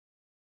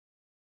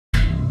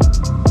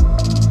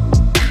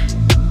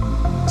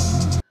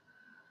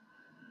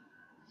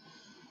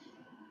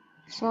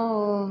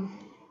So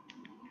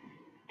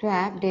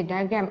 12, the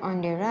diagram on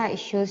the right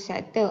shows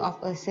sector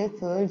of a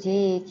circle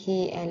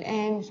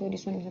JKLM. So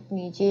this one is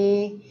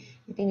J,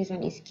 I think this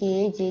one is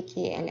K,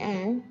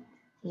 JKLM,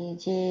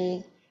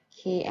 JKLM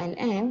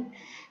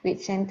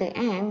with center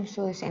M,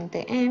 so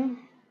center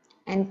M,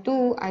 and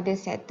two other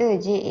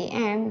sector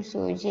JAM,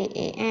 so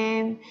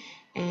JAM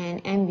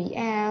and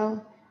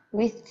MBL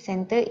with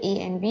center A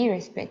and B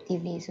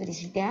respectively. So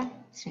this is their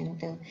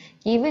center.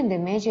 Given the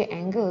measured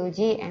angle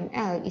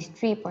JML is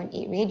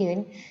 3.8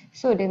 radian,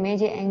 so the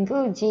measured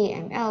angle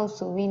JML,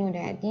 so we know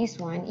that this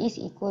one is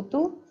equal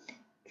to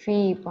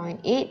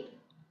 3.8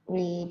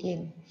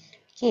 radian.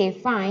 Okay,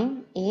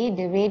 find A,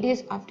 the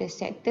radius of the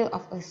sector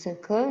of a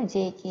circle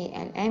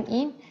JKLM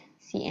in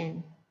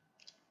cm.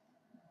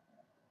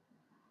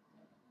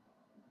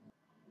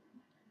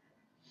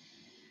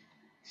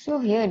 So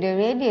here the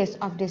radius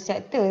of the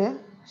sector,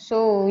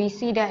 so we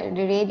see that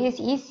the radius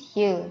is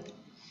here.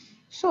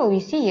 So we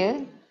see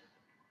here,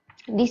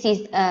 this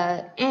is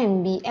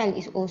MBL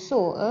is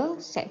also a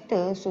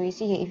sector. So we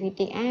see here, if we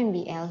take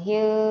MBL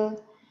here,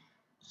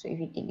 so if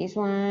we take this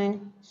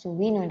one, so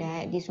we know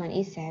that this one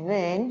is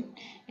 7,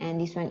 and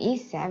this one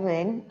is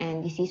 7,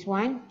 and this is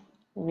 1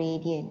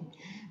 radian.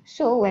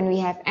 So when we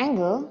have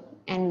angle,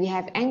 and we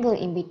have angle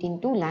in between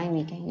two lines,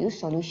 we can use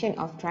solution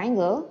of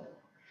triangle.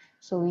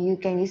 So you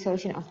can use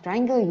solution of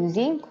triangle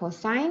using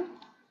cosine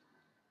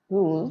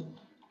rule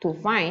to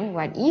find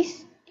what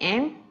is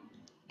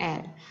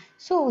ML.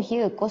 So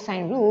here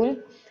cosine rule,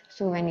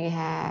 so when we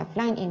have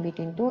line in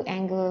between two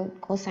angle,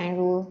 cosine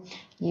rule,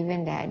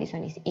 given that this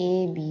one is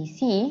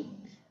ABC,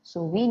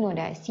 so we know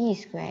that C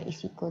square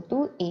is equal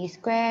to A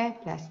square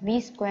plus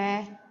B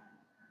square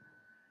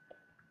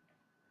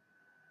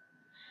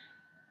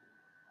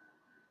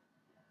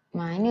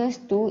minus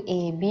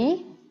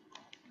 2AB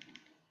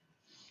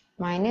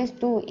minus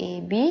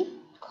 2AB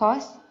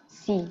cos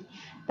C.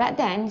 But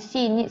then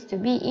C needs to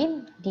be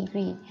in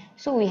degree.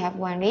 So we have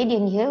 1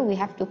 radian here, we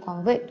have to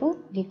convert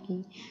to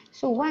degree.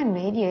 So 1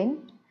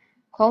 radian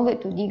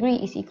convert to degree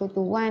is equal to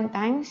 1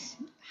 times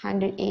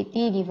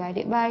 180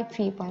 divided by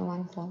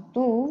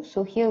 3.142.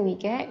 So here we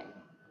get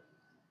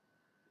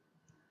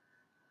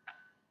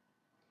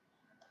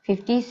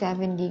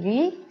 57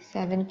 degree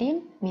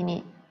 17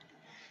 minutes.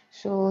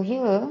 So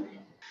here,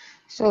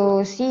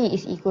 so C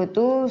is equal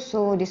to,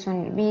 so this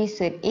one will be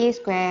A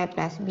square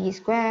plus B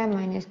square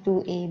minus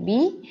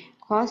 2AB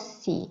cos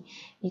C.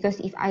 Because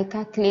if I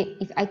calculate,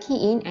 if I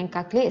key in and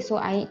calculate, so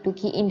I need to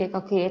key in the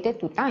calculator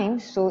 2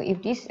 times. So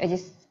if this, I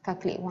just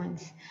calculate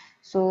once.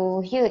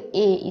 So here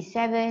A is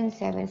 7,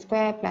 7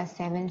 square plus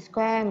 7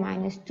 square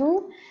minus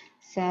 2,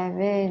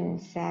 7,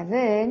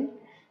 7.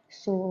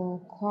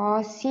 So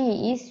cos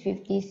C is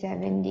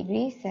 57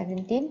 degree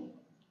 17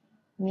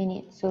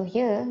 minutes. So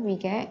here we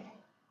get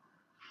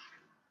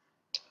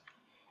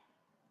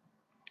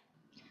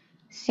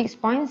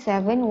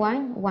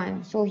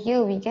 6.711. So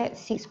here we get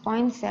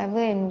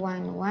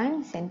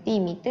 6.711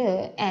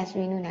 centimeter, as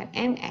we know that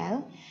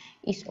ML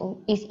is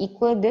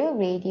equal the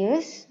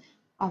radius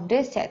of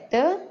the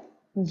sector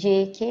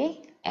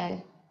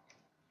JKL.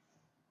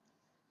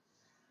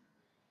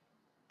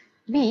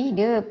 B,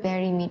 the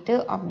perimeter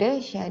of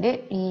the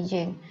shaded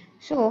region.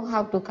 So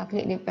how to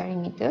calculate the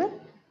perimeter?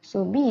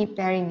 So B,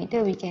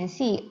 perimeter, we can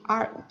see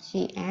arc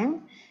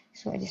JM.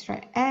 So I just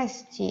write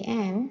S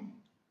JM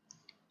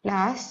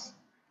plus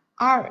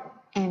arc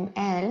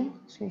ML.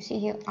 So you see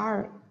here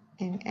arc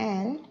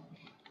ML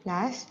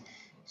plus,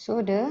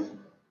 so the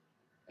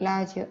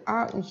larger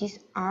arc, which is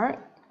arc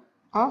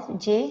of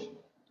JL.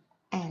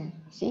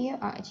 See here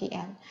arc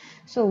JL.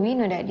 So we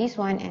know that this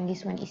one and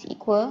this one is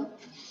equal.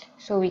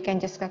 So we can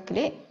just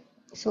calculate.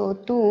 So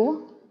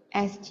 2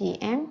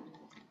 SGM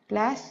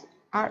plus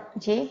arc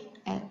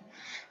JL.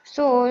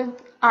 So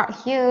arc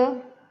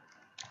here,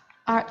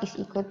 arc is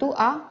equal to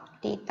r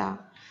theta,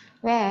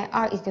 where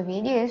r is the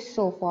radius.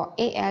 So for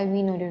AL,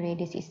 we know the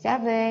radius is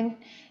 7,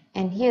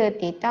 and here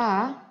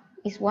theta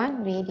is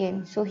 1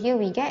 radian. So here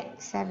we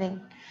get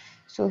 7.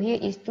 So here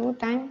is 2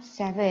 times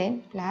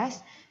 7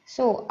 plus,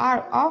 so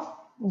arc of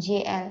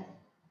JL.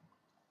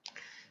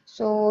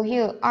 So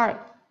here arc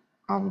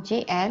of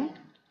JL,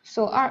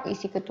 so arc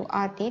is equal to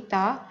r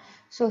theta.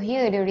 So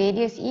here the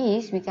radius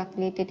is, we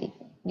calculated it,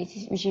 this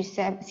is, which is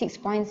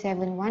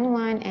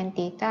 6.711, and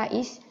theta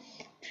is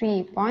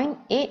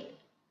 3.8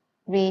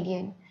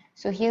 radian.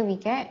 So here we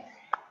get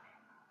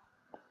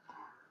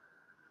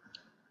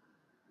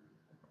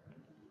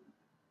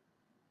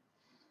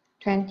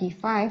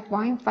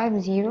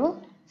 25.50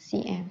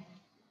 cm.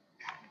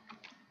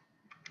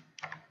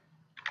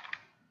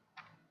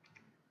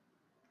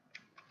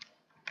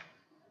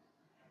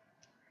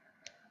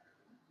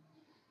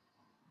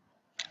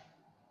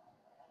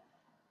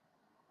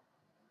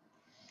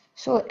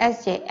 So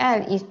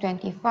SJL is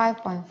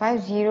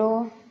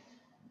 25.50.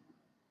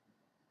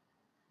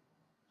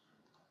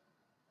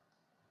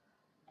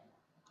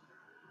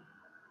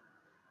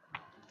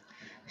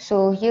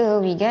 So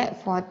here we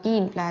get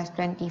 14 plus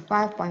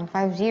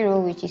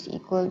 25.50, which is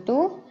equal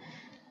to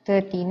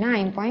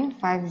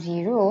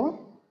 39.50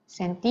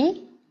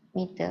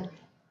 centimeter.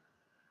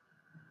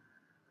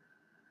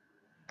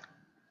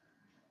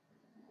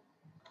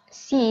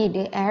 see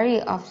the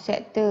area of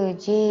sector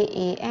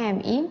JAM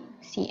in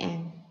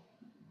cm.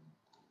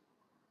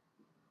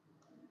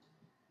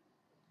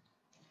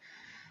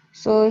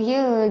 So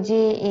here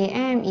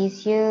JAM is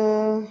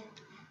here.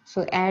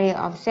 So area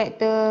of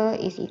sector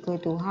is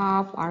equal to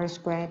half r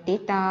square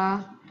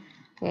theta,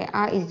 where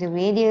r is the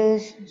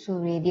radius. So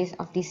radius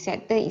of this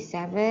sector is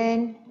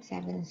 7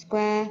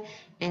 square,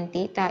 and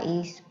theta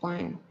is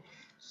 1.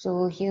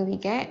 So here we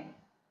get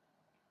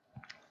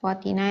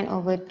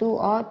 49/2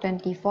 or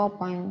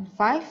 24.5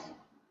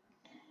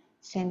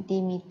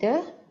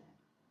 centimeter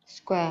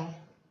square.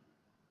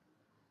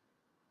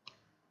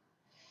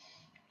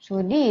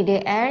 So D,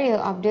 the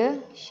area of the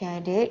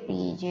shaded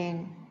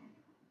region.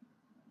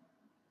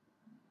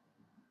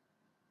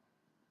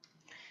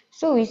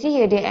 So we see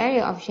here the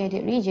area of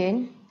shaded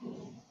region.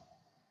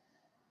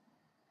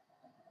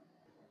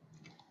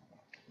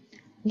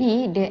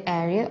 D, the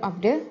area of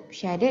the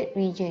shaded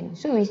region.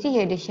 So we see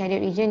here the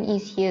shaded region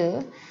is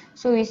here.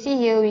 So we see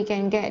here we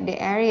can get the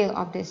area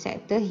of the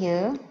sector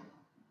here.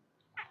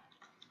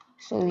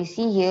 So we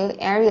see here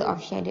area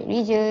of shaded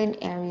region,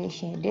 area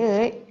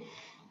shaded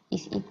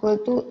is equal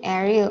to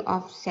area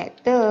of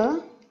sector.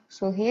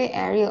 So here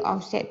area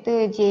of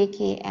sector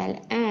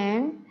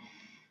JKLM.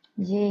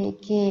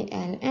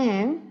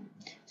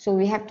 So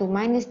we have to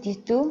minus these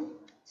two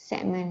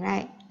segment,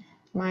 right?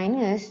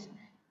 Minus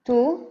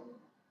 2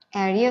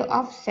 area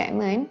of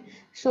segment.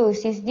 So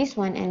since this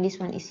one and this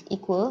one is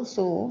equal,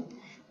 so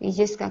we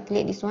just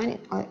calculate this one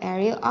or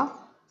area of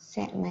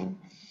segment.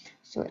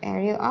 So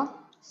area of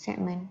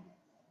segment.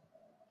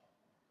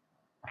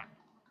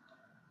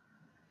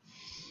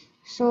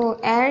 So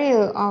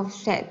area of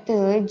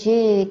sector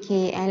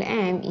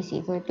JKLM is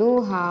equal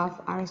to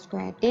half r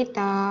square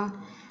theta,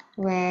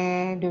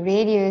 where the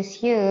radius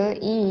here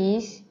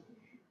is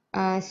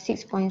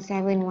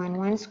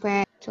 6.711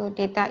 square. So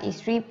theta is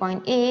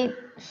 3.8.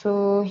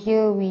 So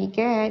here we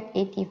get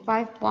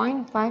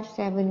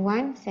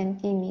 85.571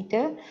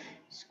 centimeter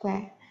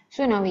square.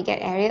 So now we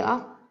get area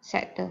of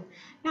sector.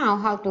 Now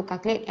how to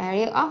calculate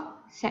area of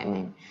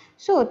segment?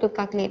 So to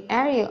calculate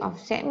area of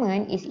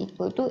segment is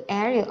equal to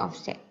area of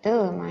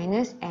sector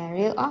minus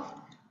area of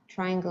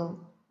triangle.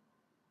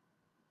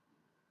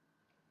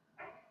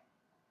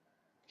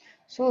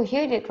 So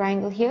here the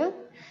triangle here.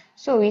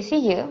 So we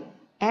see here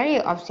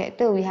area of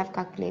sector we have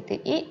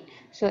calculated it.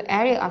 So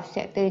area of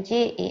sector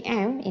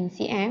JAM in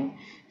cm.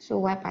 So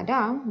y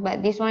padam,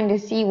 but this one the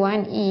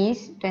C1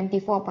 is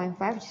 24.5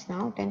 just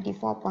now,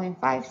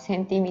 24.5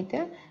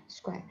 centimeter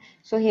square.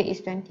 So here is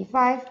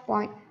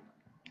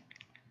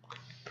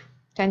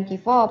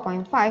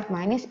 24.5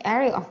 minus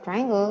area of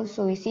triangle.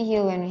 So we see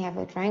here when we have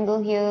a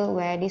triangle here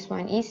where this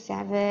one is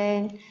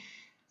 7,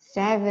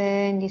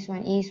 this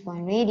one is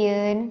 1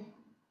 radian.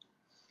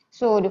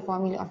 So the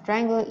formula of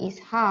triangle is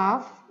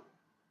half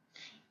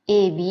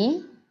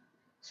AB.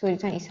 So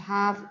this one is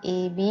half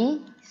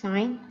AB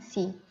sine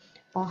C,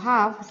 or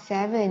half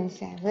 7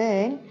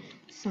 sine,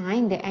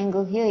 the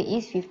angle here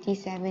is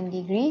 57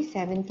 degrees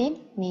 17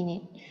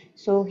 minutes.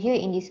 So here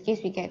in this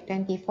case we get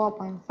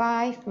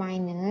 24.5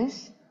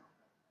 minus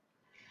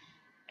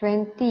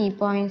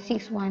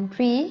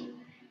 20.613.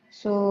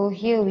 So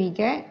here we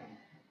get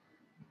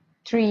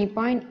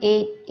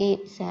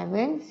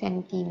 3.887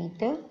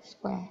 centimeter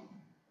square.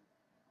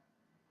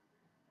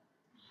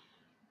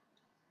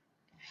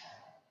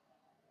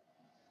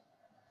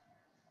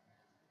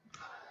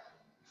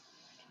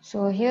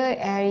 So here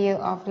area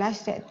of large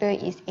sector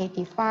is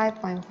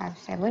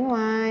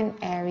 85.571,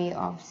 area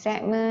of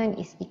segment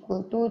is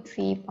equal to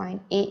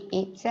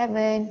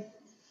 3.887.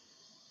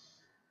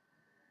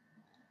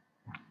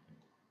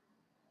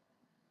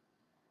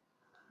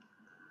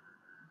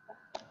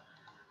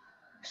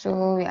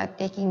 So we are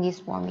taking this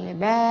formula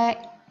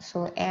back.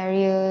 So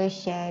area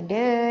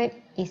shaded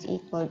is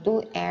equal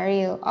to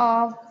area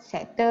of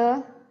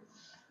sector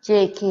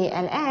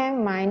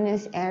JKLM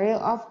minus area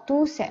of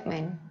two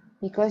segment,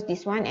 because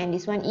this one and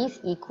this one is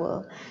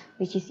equal,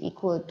 which is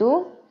equal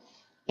to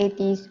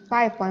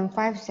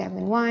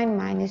 85.571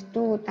 minus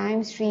 2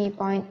 times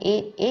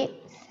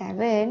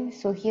 3.887.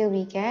 So here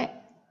we get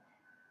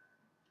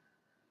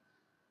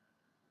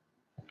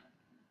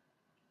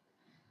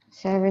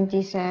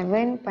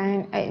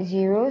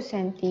 77.80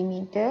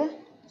 centimeter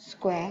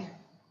square.